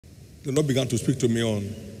the Lord began to speak to me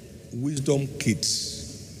on wisdom kits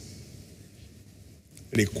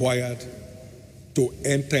required to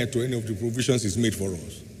enter into any of the provisions He's made for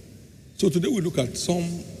us. So today we look at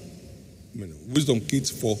some wisdom kits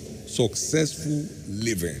for successful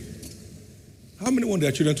living. How many want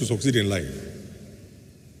their children to succeed in life?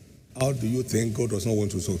 How do you think God does not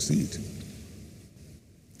want to succeed?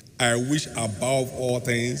 I wish above all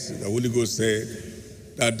things, the Holy Ghost said,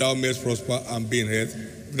 that thou mayest prosper and be in health,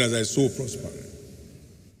 even as thy soul prosper.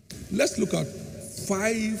 Let's look at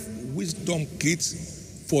 5 wisdom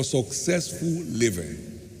kits for successful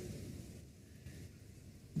living.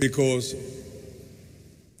 Because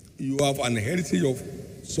you have an heritage of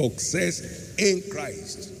success in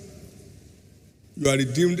Christ. You are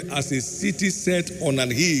redeemed as a city set on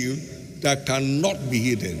an hill that cannot be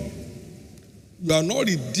hidden. You are not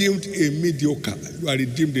redeemed a mediocre, you are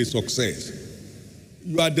redeemed a success.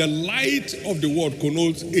 You are the light of the world,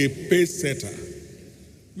 connotes a pace setter.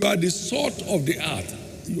 You are the salt of the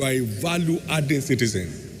earth. You are a value-adding citizen.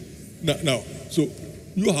 Now, so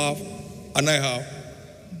you have, and I have,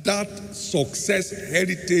 that success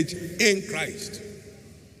heritage in Christ.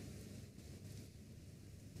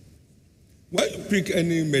 When you pick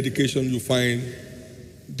any medication, you find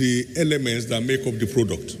the elements that make up the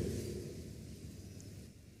product.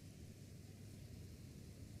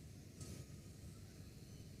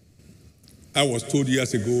 I was told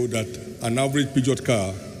years ago that an average Peugeot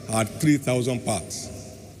car had 3,000 parts.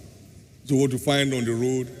 So what you find on the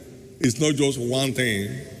road is not just one thing,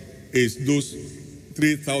 it's those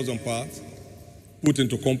 3,000 parts put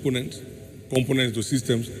into components into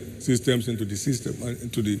systems into the system,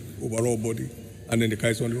 into the overall body, and then the car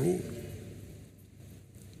is on the road.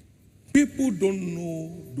 People don't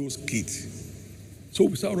know those kits. So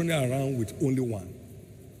we start running around with only one.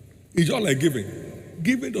 It's just like giving.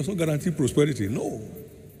 Giving does not guarantee prosperity. No.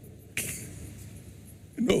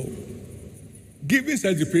 No. Giving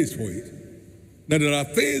sets the pace for it. Now there are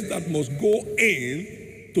things that must go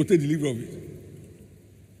in to take delivery of it.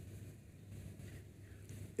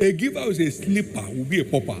 A giver is a sleeper will be a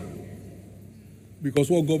pauper. Because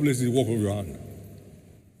what God blesses is the work of your hand.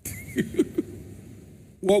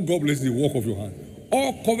 What God blesses is the work of your hand.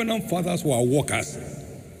 All covenant fathers who are workers.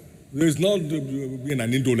 There is not being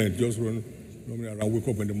an indolent, just run around, wake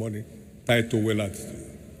up in the morning, tie to well at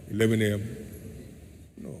 11 a.m.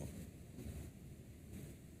 No.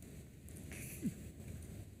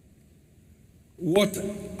 What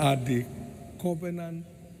are the covenant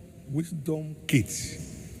wisdom kits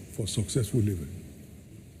for successful living?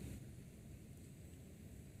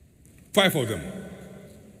 5 of them.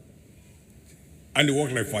 And they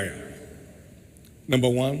work like fire. Number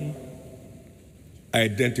 1,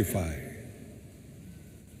 identify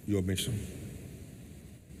your mission.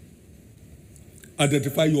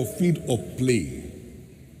 Identify your field of play.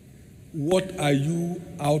 What are you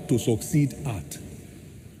out to succeed at?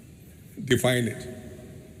 Define it.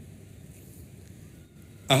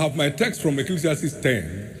 I have my text from Ecclesiastes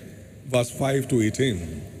 10, verse 5 to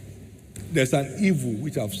 18. There's an evil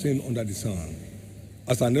which I've seen under the sun,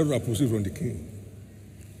 as an error proceeds from the king.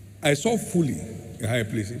 I saw fully in high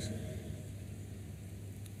places,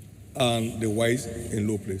 and the wise in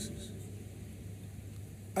low places.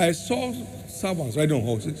 I saw servants riding on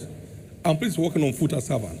horses, and priests walking on foot as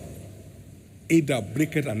servants. Either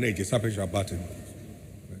breaketh an edge, a serpent shall bite him.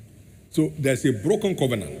 So there's a broken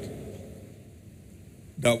covenant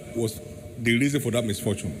that was the reason for that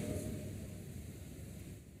misfortune.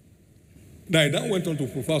 Now, I then went on to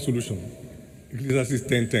prefer solution. Ecclesiastes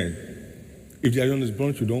 10:10. If the iron is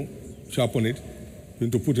blunt, you don't sharpen it. You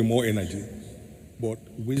need to put in more energy. But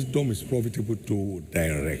wisdom is profitable to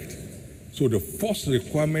direct. So the first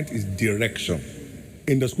requirement is direction.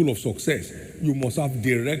 In the school of success, you must have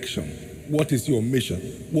direction. What is your mission?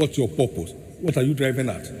 What's your purpose? What are you driving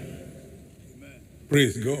at? Amen.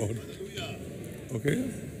 Praise God.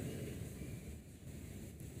 Okay?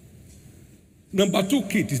 Number 2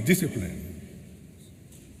 kit is discipline.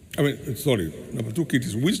 Number 2 kit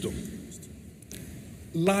is wisdom.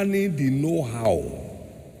 Learning the know-how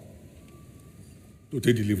to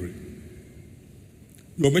take delivery.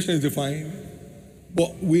 Your mission is defined,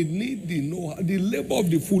 but we need the know-how. The labor of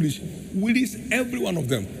the foolish wearies every one of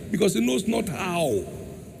them because he knows not how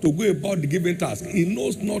to go about the given task. He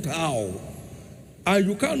knows not how. And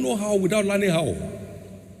you can't know how without learning how.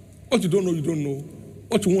 What you don't know, you don't know.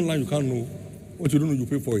 What you won't learn, you can't know. What you don't know, you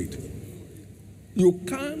pay for it. You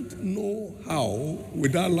can't know how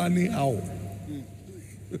without learning how.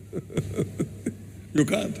 You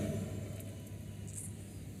can't.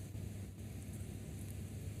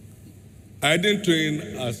 I didn't train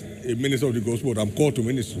as a minister of the gospel. I'm called to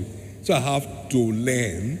ministry. So I have to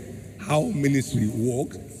learn how ministry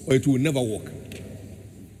works, or it will never work.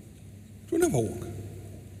 It will never work.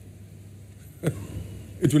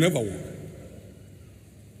 It will never work.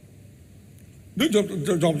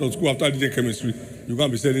 Don't jump to school after doing chemistry. You're going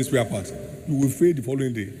to be selling spare parts. You will fail the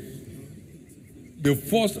following day. The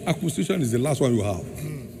first acquisition is the last one you have.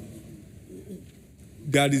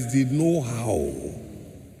 That is the know-how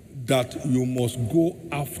that you must go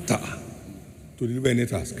after to deliver any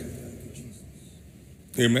task.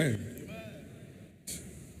 Amen.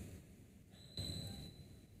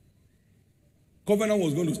 Covenant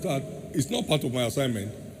was going to start. It's not part of my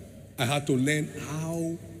assignment. I had to learn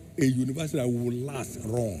how a university that will last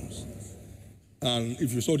runs. And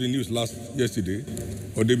if you saw the news yesterday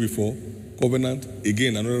or day before, Covenant,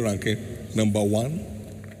 again, another ranking, number 1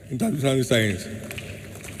 in international science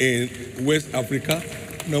in West Africa,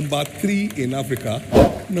 number 3 in Africa,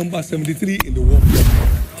 number 73 in the world.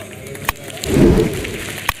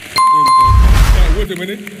 Now, wait a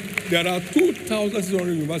minute. There are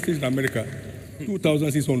 2,600 universities in America.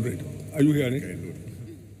 2,600. Are you hearing?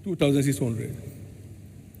 2,600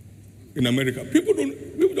 in America. People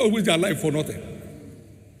don't waste their life for nothing.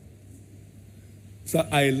 So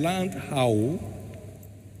I learned how.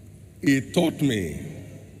 He taught me.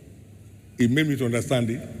 He made me to understand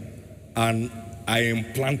it, and I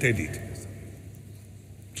implanted it.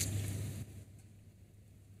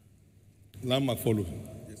 Landmark follows.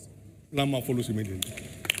 Landmark follows immediately.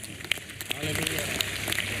 Hallelujah.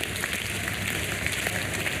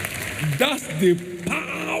 That's the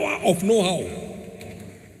power of know-how.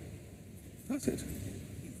 That's it.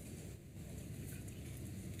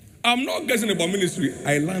 I'm not guessing about ministry.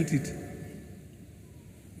 I learned it.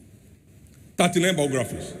 39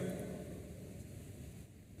 biographies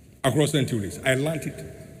across centuries. I learned it.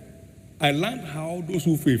 I learned how those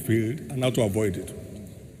who failed and how to avoid it.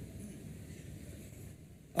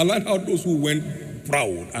 I learned how those who went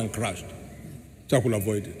proud and crashed, so I could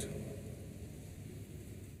avoid it.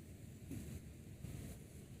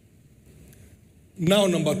 Now,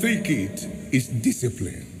 number 3 key is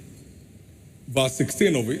discipline. Verse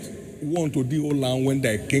 16 of it, want to the whole land when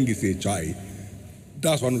thy king is a child.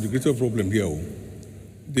 That's one of the greatest problems here.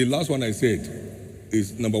 The last one I said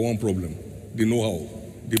is number 1 problem, the know-how.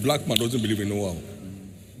 The black man doesn't believe in know-how.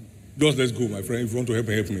 Just let's go, my friend. If you want to help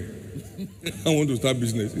me. I want to start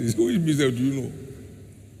business. Which business do you know?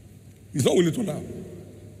 He's not willing to learn.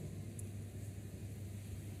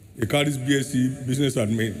 He carries BSc, business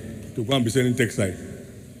admin, to go and be selling textile.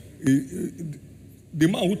 The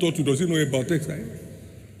man who taught you, does he know about textile?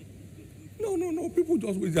 No. People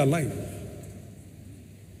just waste their life.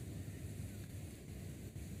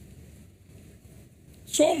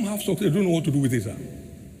 Some have success, they don't know what to do with it.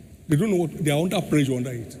 They don't know what, they are under pressure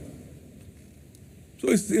under it. So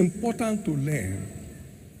it's important to learn.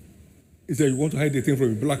 He said, you want to hide the thing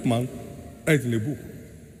from a black man, write in the book.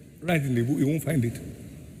 Write in the book, you won't find it.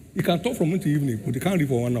 You can talk from morning to evening, but you can't read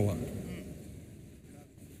for 1 hour.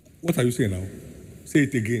 What are you saying now? Say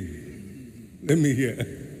it again. Let me hear.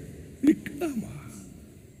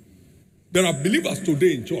 There are believers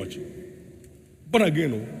today in church, but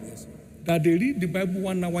again, that they read the Bible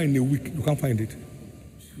 1 hour in a week. You can't find it.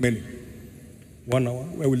 Many. 1 hour.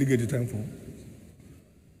 Where will you get the time from?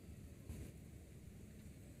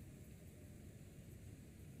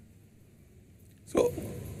 So,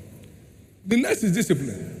 the next is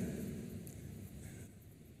discipline.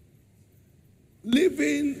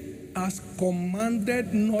 Living as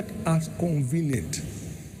commanded, not as convenient.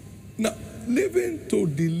 Now, living to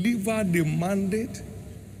deliver the mandate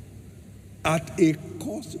at a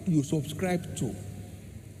cost you subscribe to.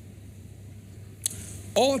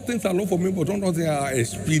 All things are lawful for me, but don't think they are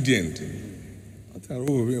expedient. I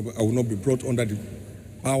will not be brought under the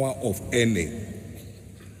power of any.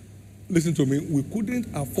 Listen to me, we couldn't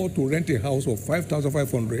afford to rent a house of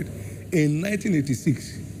 5,500 in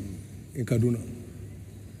 1986 in Kaduna.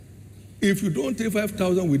 If you don't take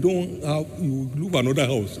 5,000, we don't have, you look for another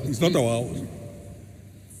house. It's not our house.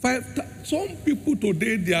 Some people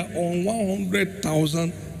today, they are on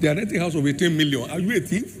 100,000. They are renting a house of 18 million. Are you a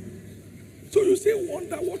thief? So you say,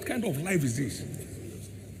 wonder, what kind of life is this?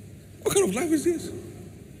 What kind of life is this?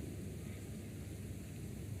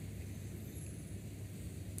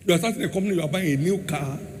 You are starting a company, you are buying a new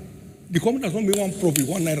car. The company has not made one profit,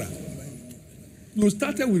 1 naira. You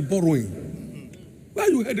started with borrowing. Where are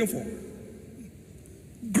you heading for?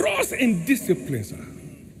 Gross indiscipline, sir.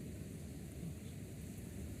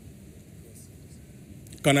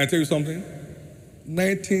 Can I tell you something?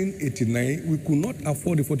 1989, we could not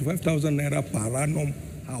afford a 45,000 naira per annum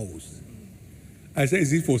house. I said,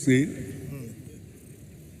 is it for sale?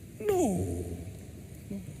 No.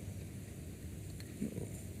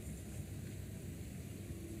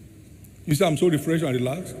 You say, I'm so refreshed and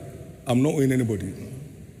relaxed. I'm not owing anybody.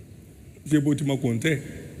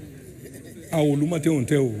 I will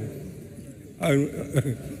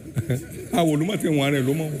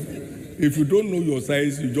If you don't know your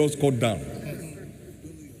size, you just cut down.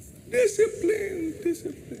 Discipline,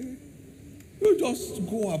 discipline. You just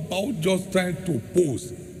go about just trying to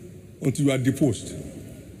pose until you are deposed.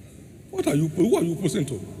 Who are you posing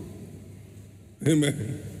to?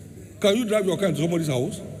 Amen. Can you drive your car into somebody's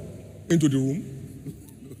house? Into the room?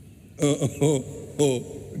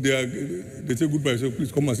 They say goodbye. So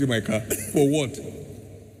please come and see my car. For what?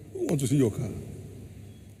 Who want to see your car?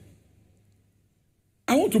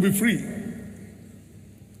 I want to be free.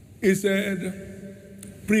 He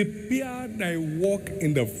said, prepare thy work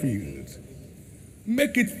in the field.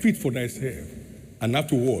 Make it fit for thyself. And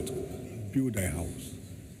afterward, build thy house.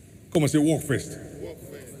 Come and say, work first. Work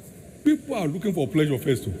first. People are looking for pleasure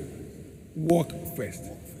first too. Work first.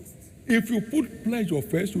 If you put pleasure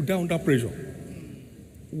first, you die under pressure.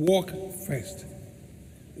 Work first.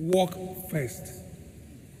 Work first.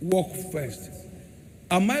 Work first.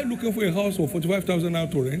 Am I looking for a house for 45,000 now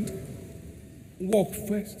to rent? Work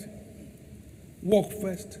first. Work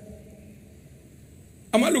first.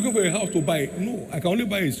 Am I looking for a house to buy? No, I can only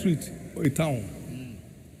buy a street or a town.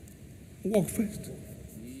 Work first.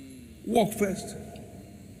 Work first.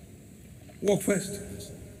 Work first.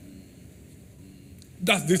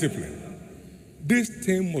 That's discipline. This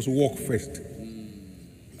thing must work first.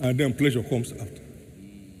 And then pleasure comes after.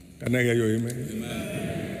 Can I hear your amen?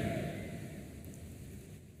 Amen.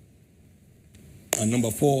 And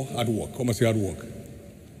number 4, hard work. Come and say hard work.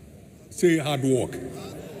 Say hard work.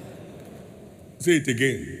 Say it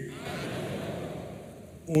again.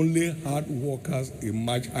 Only hard workers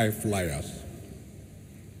emerge high flyers.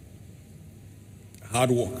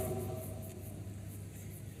 Hard work.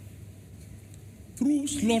 Through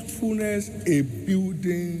slothfulness, a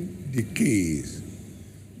building decays.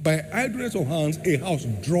 By idleness of hands, a house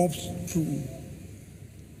drops through.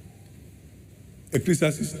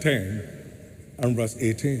 Ecclesiastes 10 and verse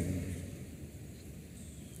 18.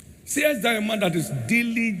 Says that a man that is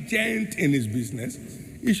diligent in his business,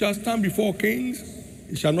 he shall stand before kings.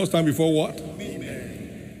 He shall not stand before what? Amen.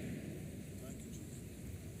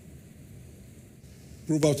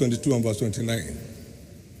 Proverbs 22 and verse 29.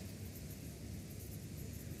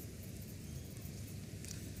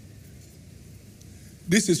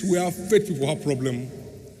 This is where faith people have problem.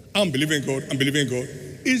 I'm believing God.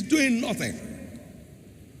 He's doing nothing.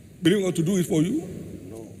 Believing God to do it for you?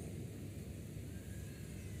 No.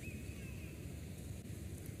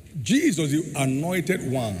 Jesus, the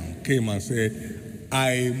anointed one, came and said,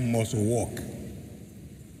 I must walk.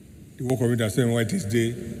 The walk of it that saying, what is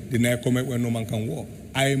day, the night cometh when no man can walk.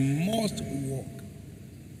 I must walk.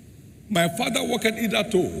 My Father walked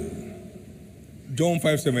hitherto. John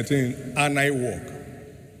 5:17, and I walk.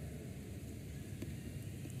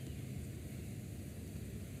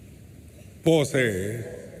 Paul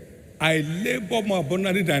said, I labor more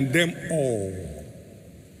abundantly than them all.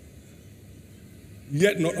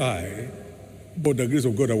 Yet not I, but the grace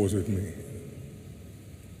of God that was with me.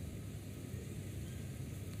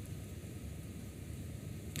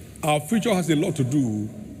 Our future has a lot to do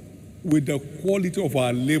with the quality of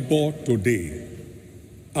our labor today.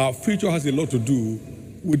 Our future has a lot to do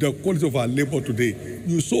with the quality of our labor today.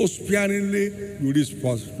 You sow sparingly, you reap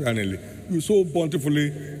sparingly. You sow bountifully,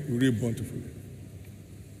 you reap bountifully.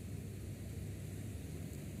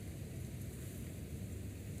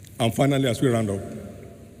 And finally, as we round up,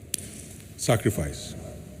 sacrifice.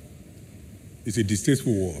 It's a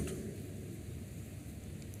distasteful word.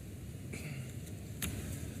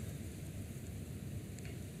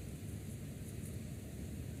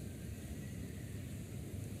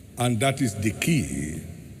 And that is the key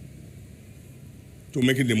to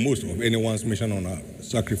making the most of anyone's mission on earth,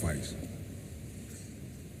 sacrifice.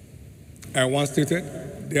 I once stated,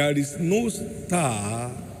 there is no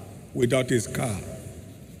star without a scar.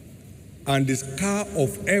 And the scar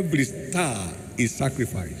of every star is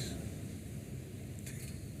sacrifice.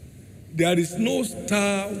 There is no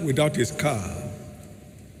star without a scar.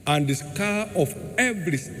 And the scar of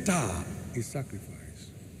every star is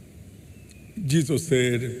sacrifice. Jesus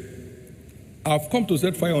said, I've come to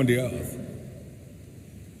set fire on the earth.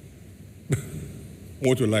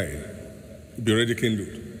 What will I? Be already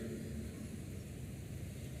kindled.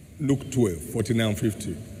 Luke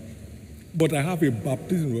 12:49-50. But I have a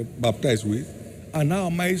baptism baptized with, and now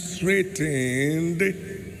am I straightened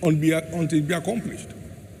until it be accomplished.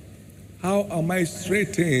 How am I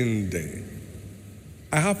straightened?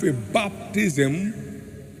 I have a baptism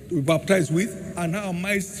to be baptized with, and how am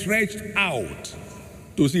I stretched out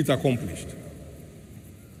to see it accomplished?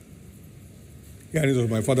 Yeah, it was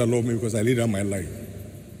my father loved me because I laid down my life.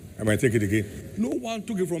 I might take it again. No one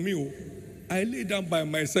took it from me. I laid down by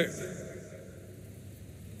myself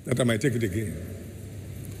that I might take it again.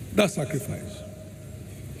 That's sacrifice.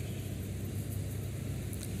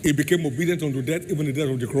 He became obedient unto death, even the death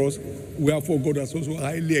of the cross. Wherefore God has also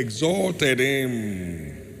highly exalted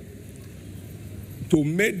him to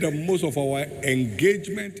make the most of our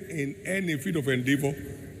engagement in any field of endeavor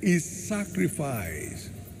is sacrifice.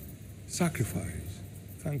 Sacrifice.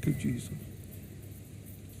 Thank you, Jesus.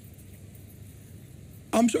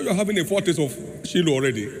 I'm sure you're having a foretaste of Shiloh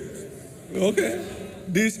already. Okay?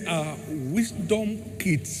 These are wisdom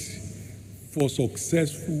kits for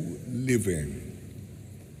successful living.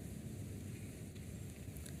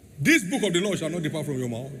 This book of the law shall not depart from your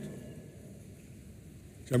mouth.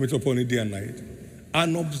 Shall meditate upon it day and night,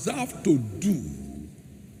 and observe to do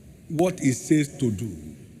what it says to do.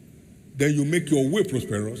 Then you make your way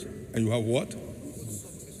prosperous, and you have what?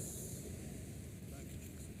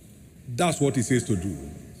 That's what it says to do.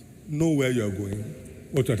 Know where you are going,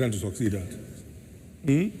 what you are trying to succeed at.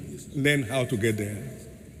 Learn how to get there.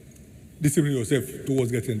 Discipline yourself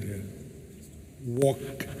towards getting there.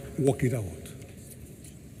 Work it out.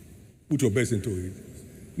 Put your best into it.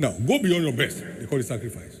 Now, go beyond your best. They call it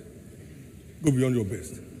sacrifice. Go beyond your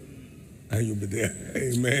best, and you'll be there.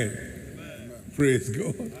 Amen. Praise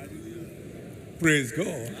God. Praise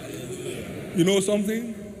God. You know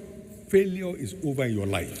something? Failure is over in your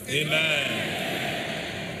life. Amen.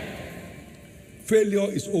 Failure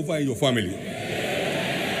is over in your family.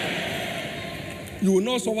 You will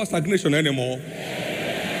not suffer stagnation anymore.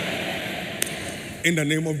 In the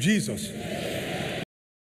name of Jesus.